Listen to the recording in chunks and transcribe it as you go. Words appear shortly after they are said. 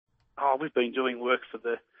We've been doing work for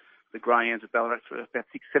the Greyhounds at Ballarat for about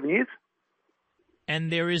 6-7 years.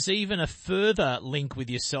 And there is even a further link with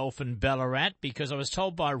yourself and Ballarat, because I was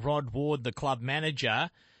told by Rod Ward, the club manager,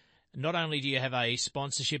 not only do you have a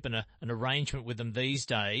sponsorship and an arrangement with them these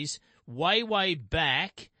days, way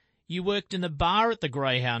back, you worked in the bar at the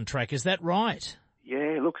Greyhound track. Is that right? Yeah,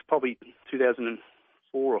 it looks probably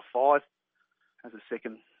 2004 or 5 as a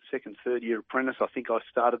third year apprentice. I think I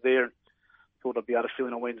started there and thought I'd be able to fill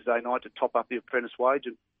in on Wednesday night to top up the apprentice wage,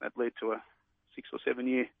 and that led to a 6 or 7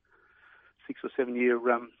 year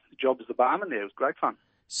job as a barman there. It was great fun.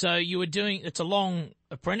 So you were it's a long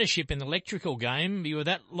apprenticeship in the electrical game. You were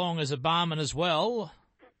that long as a barman as well.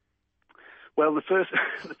 Well, the first.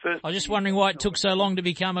 I was just wondering why it took so long to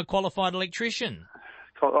become a qualified electrician.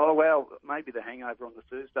 Oh, well, maybe the hangover on the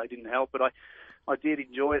Thursday didn't help, but I did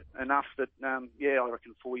enjoy it enough that, I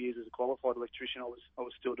reckon 4 years as a qualified electrician, I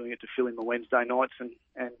was still doing it to fill in the Wednesday nights,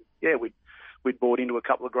 and we'd bought into a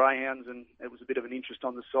couple of Greyhounds, and it was a bit of an interest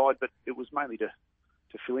on the side, but it was mainly to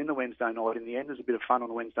fill in the Wednesday night. In the end, it was a bit of fun on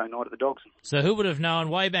the Wednesday night at the Dogs. So who would have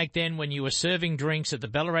known way back then when you were serving drinks at the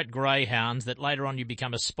Ballarat Greyhounds that later on you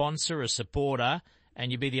become a sponsor, a supporter,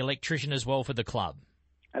 and you'd be the electrician as well for the club?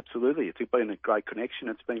 Absolutely. It's been a great connection.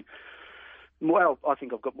 It's been, well, I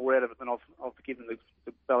think I've got more out of it than I've given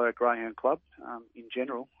the Ballarat Greyhound Club in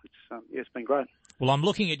general. It's been great. Well, I'm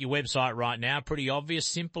looking at your website right now. Pretty obvious,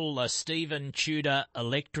 simple, Stephen Tudor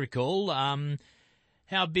Electrical.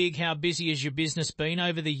 How big, how busy has your business been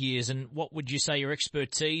over the years, and what would you say your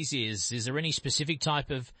expertise is? Is there any specific type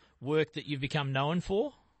of work that you've become known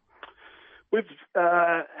for? We've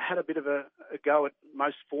had a bit of a go at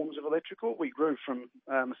most forms of electrical. We grew from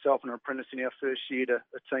myself and an apprentice in our first year to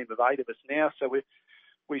a team of 8 of us now. So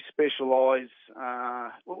we specialise.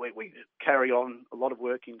 We carry on a lot of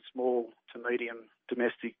work in small to medium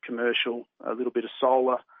domestic, commercial, a little bit of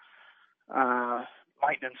solar,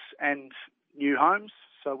 maintenance, and new homes.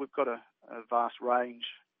 So we've got a vast range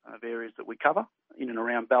of areas that we cover in and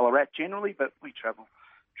around Ballarat generally, but we travel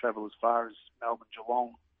as far as Melbourne,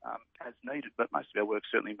 Geelong, as needed, but most of our work's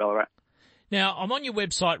certainly in Ballarat. Now, I'm on your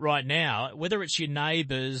website right now, whether it's your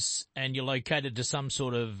neighbours and you're located to some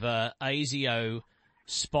sort of ASIO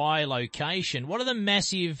spy location, what are the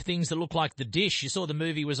massive things that look like the dish? You saw the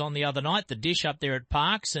movie was on the other night, the dish up there at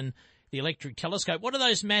Parkes and the electric telescope. What are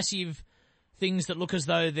those massive things that look as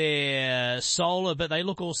though they're solar, but they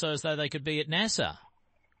look also as though they could be at NASA?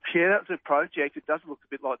 Yeah, that's a project. It does look a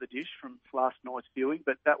bit like the dish from last night's viewing,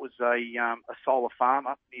 but that was a solar farm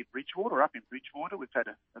up in Bridgewater. We've had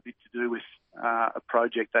a bit to do with a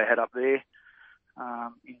project they had up there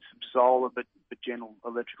in some solar, but general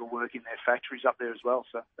electrical work in their factories up there as well.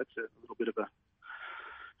 So that's a little bit of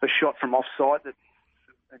a shot from off-site that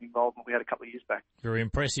an involvement we had a couple of years back. Very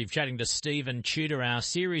impressive. Chatting to Stephen Tudor, our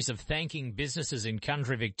series of thanking businesses in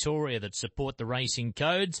country Victoria that support the racing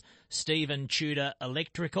codes. Stephen Tudor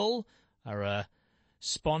Electrical are a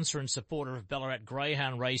sponsor and supporter of Ballarat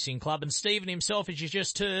Greyhound Racing Club. And Stephen himself, as you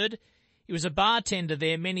just heard, he was a bartender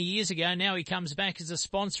there many years ago. Now he comes back as a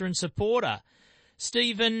sponsor and supporter.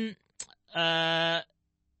 Stephen, a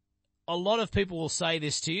lot of people will say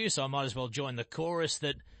this to you, so I might as well join the chorus,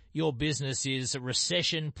 that your business is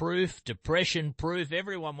recession-proof, depression-proof.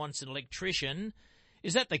 Everyone wants an electrician.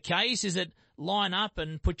 Is that the case? Is it line up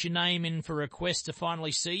and put your name in for requests to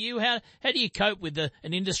finally see you? How do you cope with an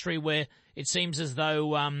industry where it seems as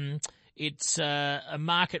though it's a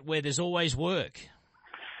market where there's always work?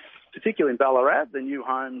 Particularly in Ballarat, the new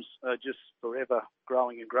homes are just forever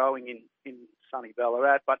growing and growing in sunny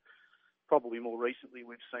Ballarat. But probably more recently,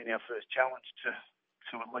 we've seen our first challenge to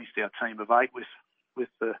at least our team of 8 with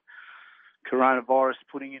the coronavirus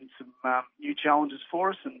putting in some new challenges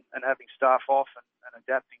for us and having staff off and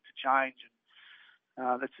adapting to change.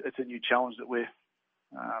 And it's a new challenge that we're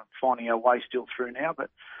finding our way still through now. But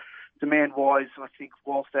demand-wise, I think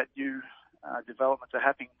whilst that new developments are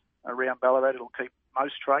happening around Ballarat, it'll keep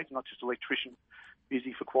most trades, not just electrician,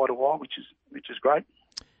 busy for quite a while, which is great.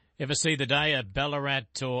 Ever see the day at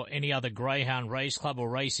Ballarat or any other Greyhound race club or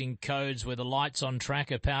racing codes where the lights on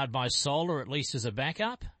track are powered by solar, at least as a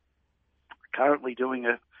backup? Currently doing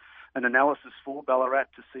an analysis for Ballarat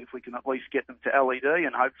to see if we can at least get them to LED,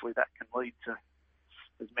 and hopefully that can lead to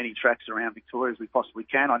as many tracks around Victoria as we possibly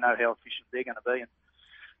can. I know how efficient they're going to be. And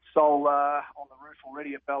solar on the roof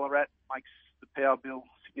already at Ballarat makes the power bill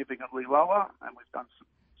significantly lower, and we've done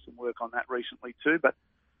some work on that recently too. But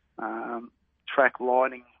track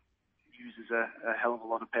lighting uses a hell of a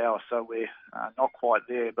lot of power, so we're not quite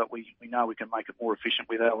there, but we know we can make it more efficient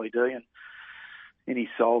with LED, and any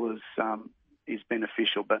solar is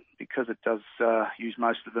beneficial, but because it does use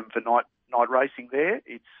most of them for night racing there.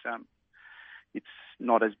 It's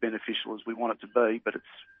not as beneficial as we want it to be, but it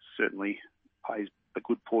certainly pays a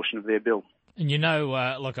good portion of their bill. And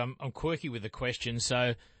look, I'm quirky with the question.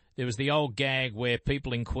 So there was the old gag where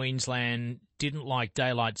people in Queensland didn't like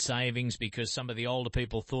daylight savings because some of the older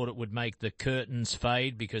people thought it would make the curtains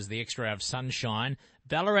fade because the extra hour of sunshine.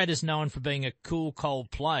 Ballarat is known for being a cool,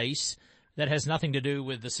 cold place. That has nothing to do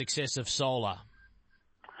with the success of solar.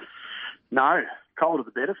 No, colder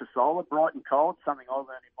the better for solar. Bright and cold, something I learned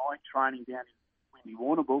in my training down in Windy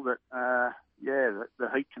Warrnambool, that the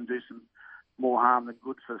heat can do some more harm than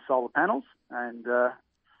good for solar panels. And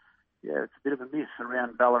it's a bit of a myth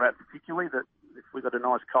around Ballarat particularly, that if we've got a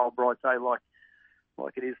nice cold bright day like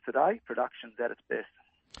it is today, production's at its best.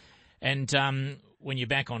 And when you're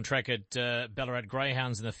back on track at Ballarat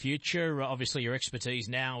Greyhounds in the future, obviously your expertise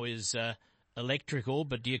now is electrical,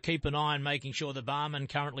 but do you keep an eye on making sure the barman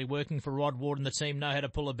currently working for Rod Ward and the team know how to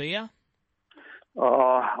pull a beer?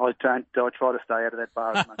 Oh, I don't. I try to stay out of that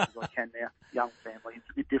bar as much as I can now. Young family. It's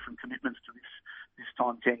a bit different commitments to this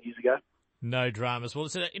time 10 years ago. No dramas. Well,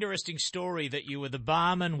 it's an interesting story that you were the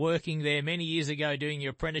barman working there many years ago doing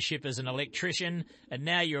your apprenticeship as an electrician, and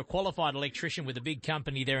now you're a qualified electrician with a big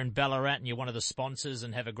company there in Ballarat, and you're one of the sponsors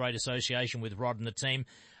and have a great association with Rod and the team.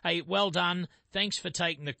 Hey, well done. Thanks for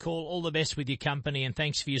taking the call. All the best with your company, and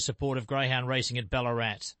thanks for your support of Greyhound Racing at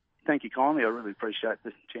Ballarat. Thank you kindly. I really appreciate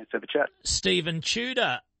the chance to have a chat. Stephen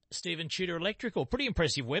Tudor Electrical. Pretty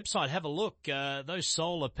impressive website. Have a look. Those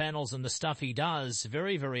solar panels and the stuff he does,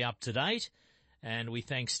 very, very up to date. And we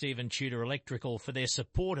thank Stephen Tudor Electrical for their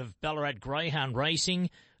support of Ballarat Greyhound Racing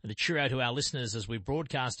and a cheerio to our listeners as we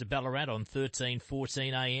broadcast to Ballarat on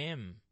 13:14 a.m.